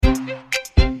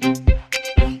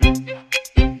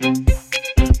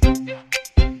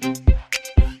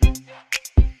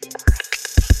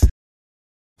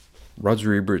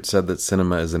Roger Ebert said that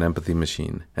cinema is an empathy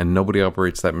machine, and nobody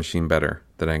operates that machine better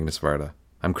than Agnes Varda.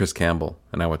 I'm Chris Campbell,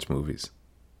 and I watch movies.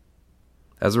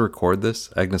 As I record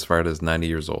this, Agnes Varda is 90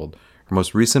 years old. Her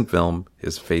most recent film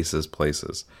is Faces,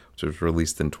 Places, which was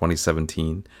released in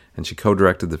 2017, and she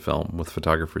co-directed the film with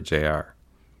photographer JR.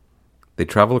 They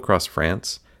travel across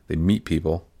France, they meet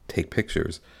people, take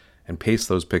pictures, and paste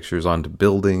those pictures onto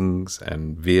buildings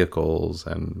and vehicles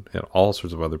and all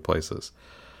sorts of other places.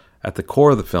 At the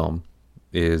core of the film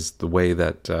is the way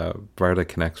that Varda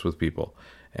connects with people.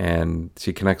 And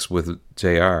she connects with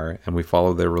JR, and we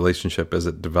follow their relationship as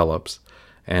it develops.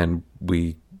 And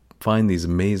we find these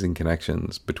amazing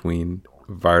connections between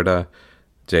Varda,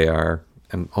 JR,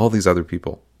 and all these other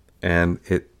people. And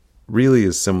it really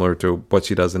is similar to what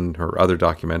she does in her other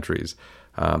documentaries,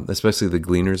 especially The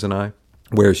Gleaners and I,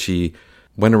 where she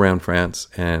went around France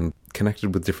and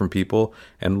connected with different people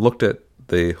and looked at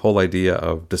the whole idea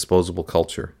of disposable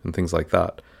culture and things like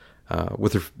that.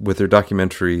 With her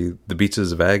documentary, The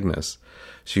Beaches of Agnes,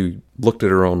 she looked at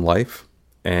her own life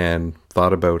and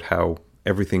thought about how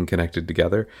everything connected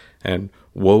together and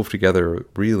wove together a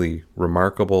really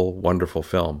remarkable, wonderful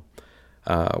film.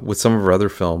 With some of her other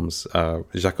films,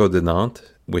 Jaco de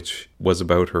Nantes, which was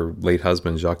about her late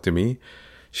husband, Jacques Demy,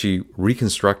 she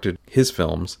reconstructed his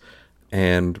films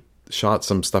and shot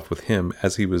some stuff with him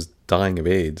as he was dying of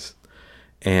AIDS.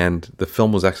 And the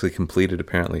film was actually completed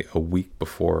apparently a week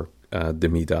before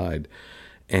Demy died.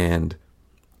 And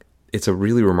it's a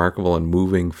really remarkable and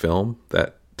moving film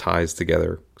that ties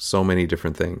together so many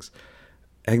different things.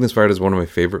 Agnes Varda is one of my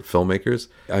favorite filmmakers.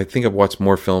 I think I've watched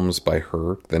more films by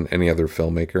her than any other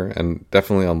filmmaker. And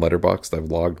definitely on Letterboxd, I've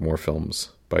logged more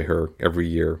films by her every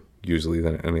year, usually,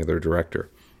 than any other director.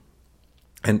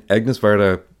 And Agnes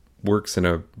Varda works in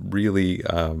a really...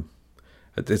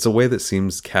 it's a way that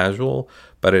seems casual,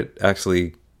 but it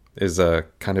actually is a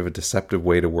kind of a deceptive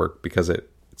way to work because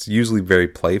it's usually very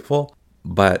playful,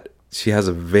 but she has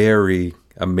a very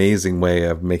amazing way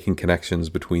of making connections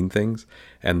between things.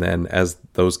 And then as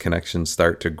those connections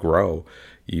start to grow,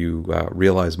 you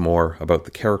realize more about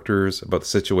the characters, about the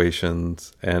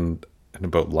situations, and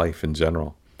about life in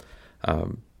general.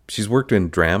 She's worked in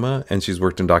drama and she's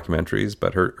worked in documentaries,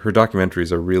 but her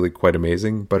documentaries are really quite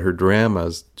amazing, but her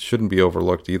dramas shouldn't be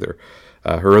overlooked either.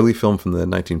 Her early film from the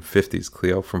 1950s,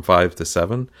 Cleo, From 5 to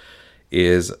 7,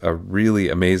 is a really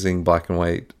amazing black and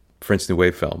white French New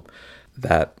Wave film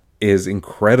that is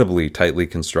incredibly tightly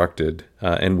constructed.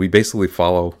 And we basically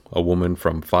follow a woman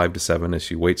from 5 to 7 as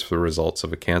she waits for the results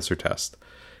of a cancer test.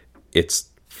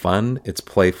 It's fun, it's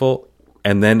playful,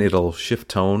 and then it'll shift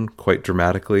tone quite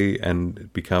dramatically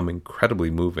and become incredibly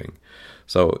moving.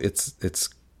 So it's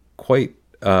quite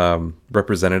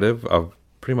representative of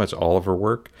pretty much all of her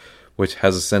work, which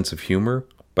has a sense of humor,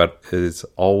 but is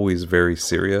always very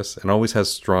serious and always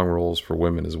has strong roles for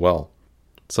women as well.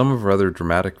 Some of her other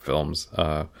dramatic films,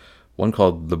 one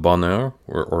called Le Bonheur,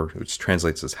 or which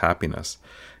translates as Happiness,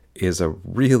 is a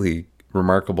really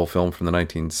remarkable film from the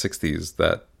 1960s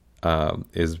that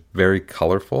is very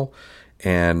colorful.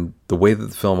 And the way that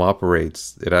the film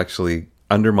operates, it actually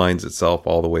undermines itself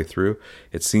all the way through.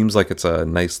 It seems like it's a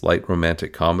nice, light,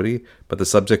 romantic comedy, but the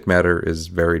subject matter is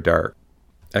very dark.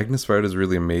 Agnes Varda is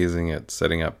really amazing at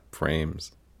setting up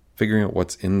frames, figuring out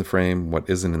what's in the frame, what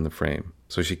isn't in the frame.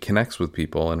 So she connects with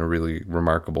people in a really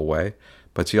remarkable way,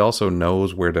 but she also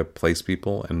knows where to place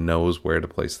people and knows where to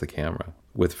place the camera.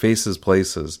 With Faces,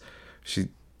 Places, she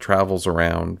travels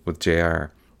around with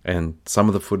JR. And some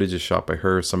of the footage is shot by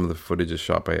her, some of the footage is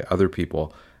shot by other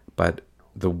people. But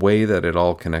the way that it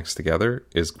all connects together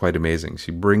is quite amazing. She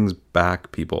brings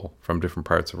back people from different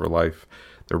parts of her life.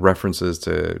 There are references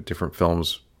to different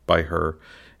films by her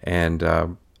and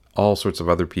all sorts of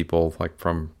other people like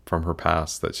from her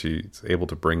past that she's able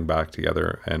to bring back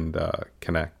together and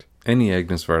connect. Any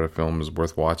Agnes Varda film is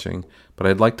worth watching, but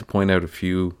I'd like to point out a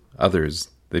few others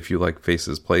if you like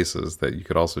Faces, Places that you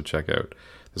could also check out.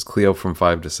 There's Cleo From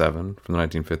 5 to 7 from the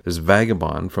 1950s. There's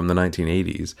Vagabond from the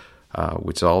 1980s,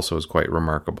 which also is quite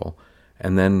remarkable.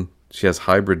 And then she has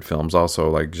hybrid films also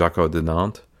like Jaco de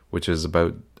Nantes, which is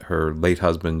about her late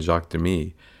husband Jacques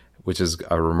Demy, which is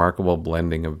a remarkable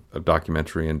blending of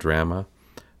documentary and drama.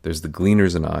 There's The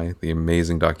Gleaners and I, the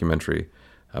amazing documentary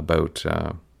about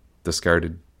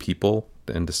discarded people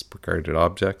and discarded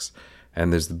objects.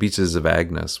 And there's The Beaches of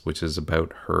Agnes, which is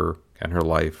about her and her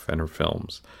life and her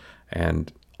films.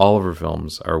 And all of her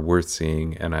films are worth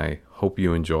seeing, and I hope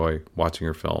you enjoy watching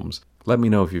her films. Let me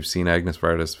know if you've seen Agnes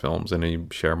Varda's films and you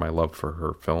share my love for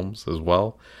her films as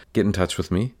well. Get in touch with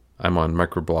me. I'm on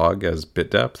Microblog as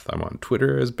BitDepth, I'm on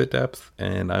Twitter as BitDepth,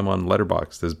 and I'm on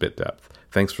Letterboxd as BitDepth.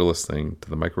 Thanks for listening to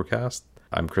the Microcast.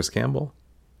 I'm Chris Campbell,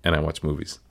 and I watch movies.